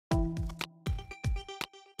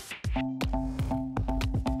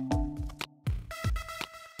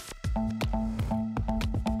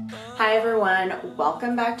Hi everyone,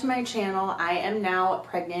 welcome back to my channel. I am now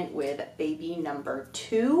pregnant with baby number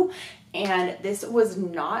 2 and this was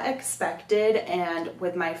not expected, and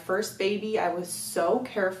with my first baby I was so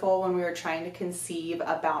careful when we were trying to conceive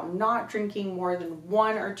about not drinking more than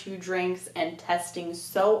 1 or 2 drinks and testing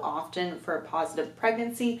so often for a positive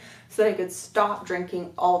pregnancy so that I could stop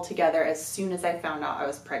drinking altogether as soon as I found out I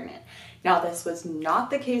was pregnant. Now, this was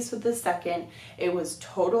not the case with the second. It was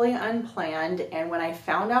totally unplanned, and when I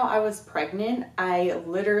found out I was pregnant, I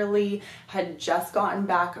literally had just gotten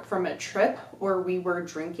back from a trip where we were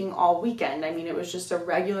drinking all weekend. I mean, it was just a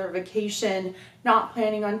regular vacation, not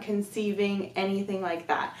planning on conceiving, anything like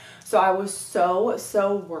that. So I was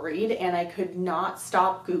so worried, and I could not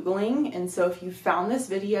stop Googling. And so if you found this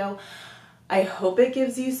video, I hope it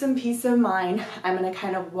gives you some peace of mind. I'm gonna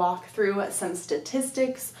kind of walk through some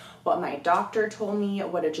statistics, what my doctor told me,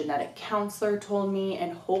 what a genetic counselor told me,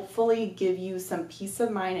 and hopefully give you some peace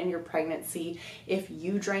of mind in your pregnancy if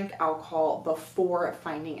you drank alcohol before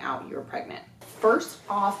finding out you're pregnant. First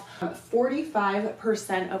off,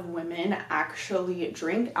 45% of women actually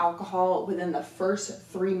drink alcohol within the first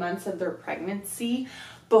 3 months of their pregnancy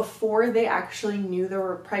before they actually knew they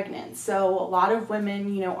were pregnant. So a lot of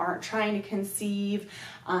women, aren't trying to conceive,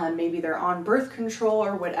 maybe they're on birth control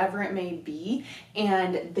or whatever it may be,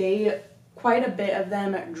 and quite a bit of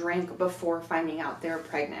them drank before finding out they're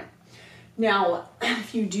pregnant. Now,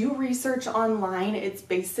 if you do research online, it's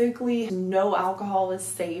basically no alcohol is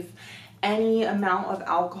safe. Any amount of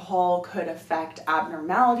alcohol could affect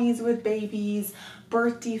abnormalities with babies,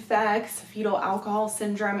 birth defects, fetal alcohol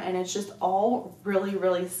syndrome, and it's just all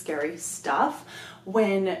really scary stuff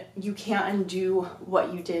when you can't undo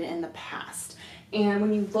what you did in the past. And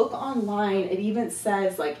when you look online, it even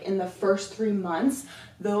says like in the first 3 months,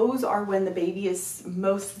 those are when the baby is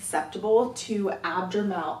most susceptible to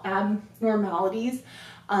abnormalities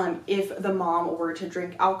if the mom were to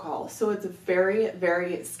drink alcohol. So it's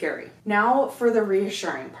very scary. Now for the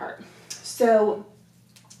reassuring part. So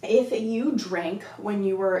if you drank when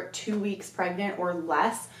you were 2 weeks pregnant or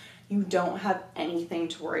less, you don't have anything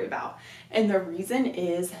to worry about. And the reason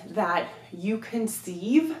is that you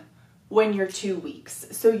conceive when you're 2 weeks.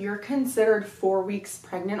 So you're considered 4 weeks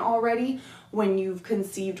pregnant already when you've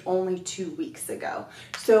conceived only 2 weeks ago.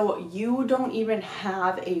 So you don't even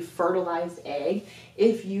have a fertilized egg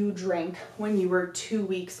if you drank when you were 2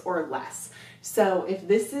 weeks or less. So if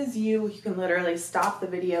this is you, you can literally stop the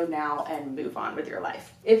video now and move on with your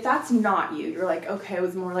life. If that's not you, you're like, okay, it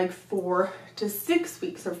was more like 4 to 6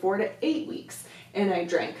 weeks or 4 to 8 weeks, and I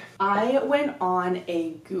drank. I went on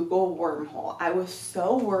a Google wormhole. I was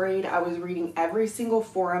so worried. I was reading every single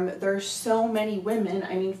forum. There's so many women,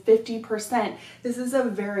 50%. This is a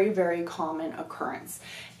very common occurrence.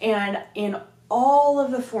 And in all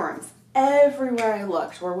of the forums, everywhere I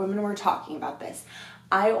looked where women were talking about this,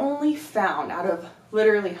 I only found, out of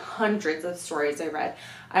literally hundreds of stories I read,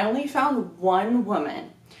 I only found one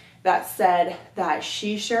woman that said that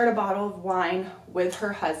she shared a bottle of wine with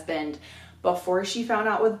her husband before she found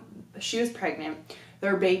out she was pregnant.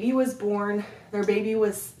 Their baby was born, their baby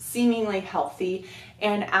was seemingly healthy,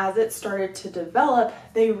 and as it started to develop,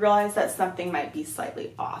 they realized that something might be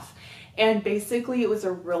slightly off. And basically it was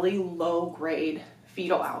a really low grade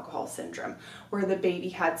fetal alcohol syndrome, where the baby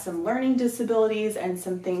had some learning disabilities and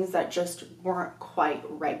some things that just weren't quite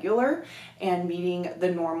regular and meeting the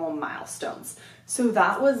normal milestones. So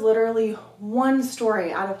that was literally one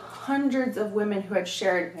story out of hundreds of women who had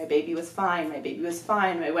shared, my baby was fine, I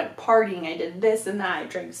went partying, I did this and that, I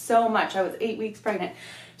drank so much, I was 8 weeks pregnant.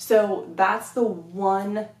 So that's the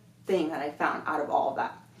one thing that I found out of all of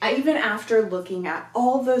that. Even after looking at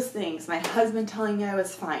all those things, my husband telling me I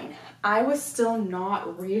was fine, I was still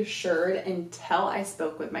not reassured until I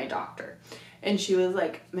spoke with my doctor. And she was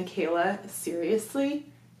like, Michaela, seriously,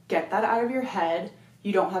 get that out of your head.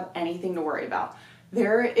 You don't have anything to worry about.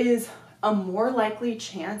 There is a more likely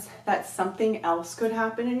chance that something else could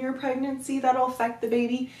happen in your pregnancy that'll affect the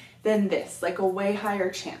baby than this, like a way higher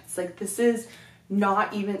chance. Like this is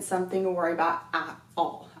not even something to worry about at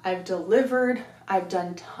all. I've delivered, I've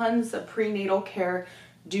done tons of prenatal care.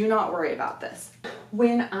 Do not worry about this.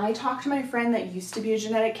 When I talked to my friend that used to be a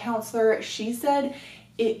genetic counselor, she said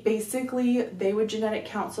they would genetic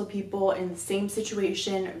counsel people in the same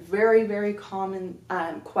situation. Very common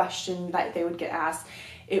question that they would get asked.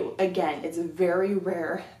 Again, it's very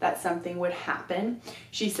rare that something would happen.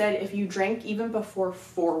 She said if you drank even before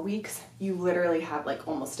 4 weeks, you literally have like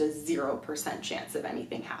almost a 0% chance of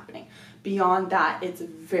anything happening. Beyond that, it's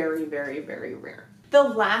very rare. The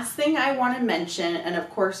last thing I want to mention, and of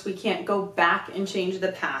course we can't go back and change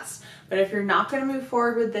the past, But if you're not going to move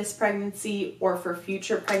forward with this pregnancy or for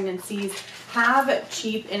future pregnancies, have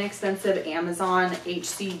cheap, inexpensive Amazon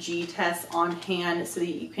HCG tests on hand so that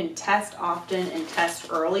you can test often and test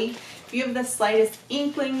early. If you have the slightest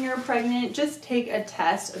inkling you're pregnant, just take a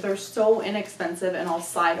test. They're so inexpensive, and I'll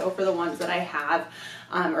slide over the ones that I have.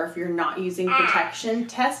 Or if you're not using protection,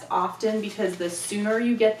 test often, because the sooner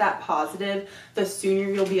you get that positive, the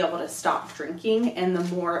sooner you'll be able to stop drinking and the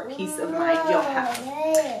more peace of mind you'll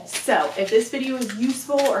have. So if this video is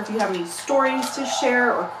useful, or if you have any stories to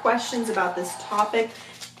share or questions about this topic,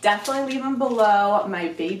 definitely leave them below. My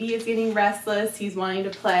baby is getting restless. He's wanting to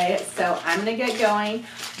play, so I'm gonna get going.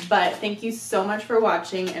 But thank you so much for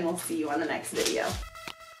watching, and we'll see you on the next video.